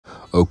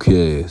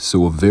Okay,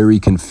 so a very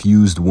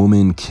confused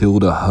woman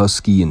killed a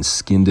husky and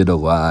skinned it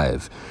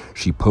alive.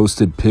 She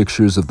posted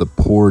pictures of the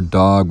poor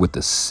dog with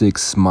a sick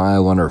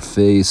smile on her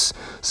face,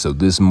 so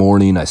this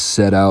morning I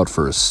set out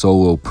for a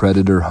solo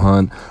predator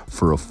hunt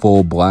for a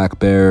full black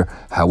bear.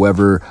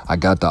 However, I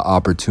got the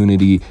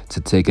opportunity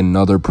to take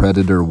another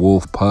predator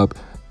wolf pup.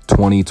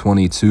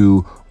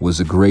 2022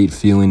 was a great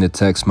feeling to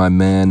text my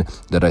man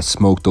that I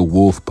smoked a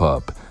wolf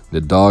pup. The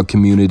dog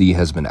community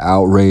has been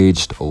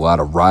outraged, a lot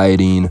of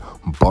rioting,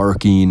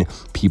 barking,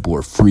 people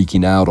are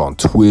freaking out on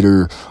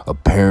Twitter.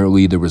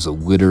 Apparently there was a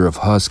litter of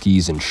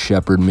huskies and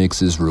shepherd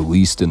mixes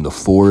released in the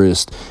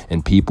forest,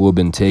 and people have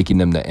been taking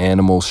them to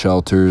animal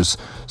shelters,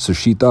 so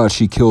she thought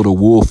she killed a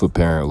wolf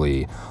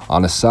apparently.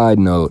 On a side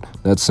note,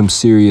 that's some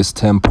serious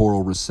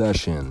temporal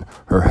recession.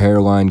 Her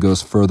hairline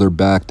goes further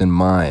back than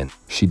mine.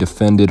 She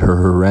defended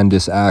her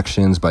horrendous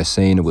actions by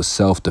saying it was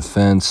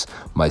self-defense.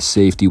 My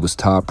safety was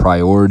top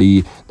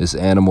priority. This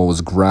animal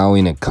was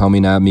growling and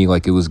coming at me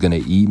like it was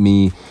gonna eat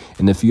me.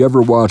 And if you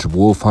ever watch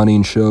wolf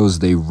hunting shows,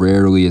 they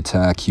rarely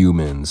attack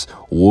humans.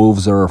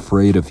 Wolves are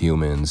afraid of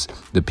humans.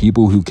 The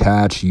people who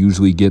catch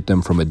usually get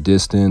them from a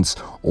distance,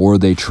 or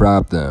they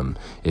trap them.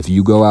 If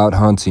you go out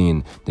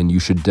hunting, then you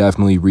should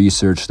definitely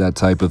research that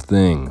type of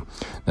thing.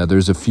 Now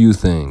there's a few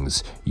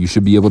things. You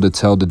should be able to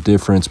tell the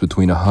difference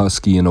between a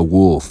husky and a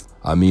wolf.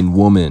 I mean,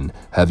 woman,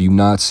 have you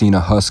not seen a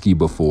husky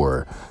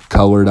before?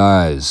 Colored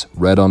eyes,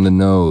 red on the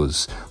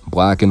nose,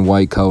 black and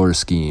white color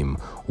scheme.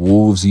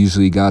 Wolves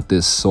usually got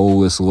this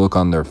soulless look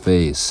on their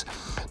face.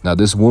 Now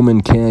this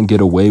woman can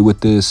get away with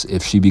this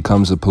if she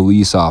becomes a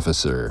police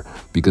officer,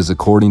 because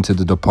according to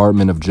the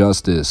Department of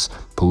Justice,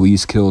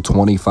 police kill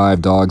 25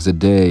 dogs a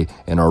day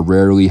and are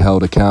rarely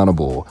held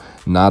accountable.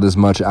 Not as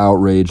much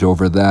outrage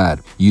over that.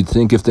 You'd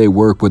think if they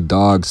work with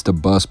dogs to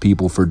bust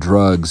people for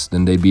drugs,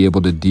 then they'd be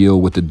able to deal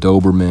with the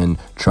Doberman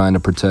trying to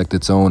protect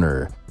its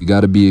owner. You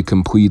gotta be a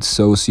complete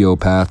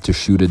sociopath to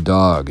shoot a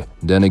dog.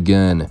 Then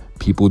again,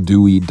 people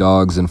do eat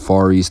dogs in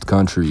Far East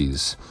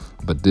countries.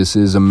 But this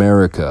is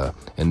America,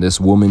 and this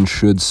woman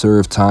should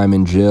serve time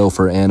in jail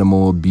for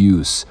animal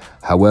abuse.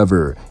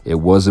 However, it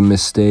was a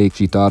mistake.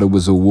 She thought it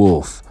was a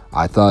wolf.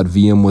 I thought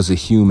VM was a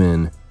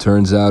human.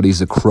 Turns out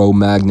he's a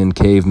Cro-Magnon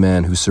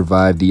caveman who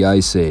survived the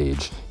Ice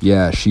Age.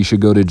 Yeah, she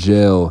should go to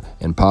jail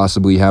and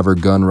possibly have her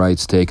gun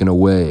rights taken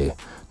away.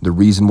 The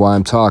reason why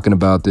I'm talking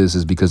about this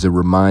is because it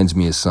reminds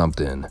me of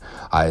something.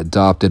 I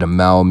adopted a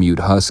Malamute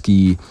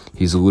Husky.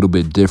 He's a little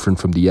bit different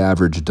from the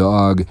average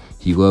dog.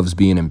 He loves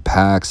being in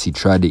packs. He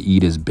tried to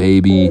eat his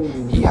baby.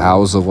 He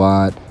howls a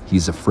lot.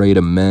 He's afraid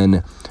of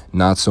men.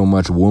 Not so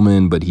much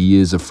women, but he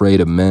is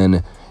afraid of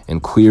men.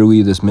 And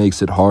clearly this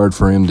makes it hard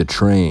for him to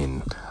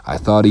train. I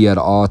thought he had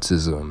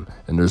autism,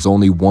 and there's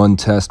only one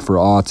test for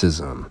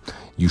autism.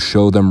 You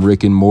show them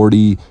Rick and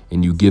Morty,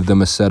 and you give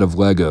them a set of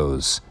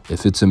Legos.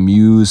 If it's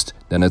amused,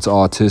 then it's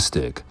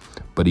autistic.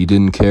 But he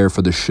didn't care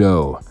for the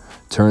show.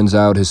 Turns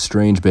out his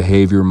strange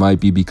behavior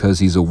might be because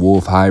he's a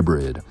wolf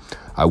hybrid.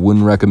 I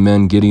wouldn't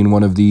recommend getting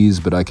one of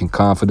these, but I can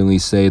confidently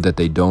say that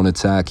they don't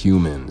attack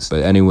humans.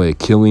 But anyway,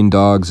 killing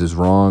dogs is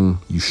wrong.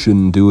 You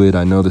shouldn't do it.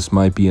 I know this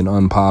might be an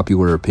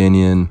unpopular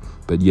opinion,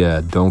 but yeah,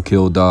 don't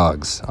kill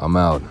dogs. I'm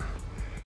out.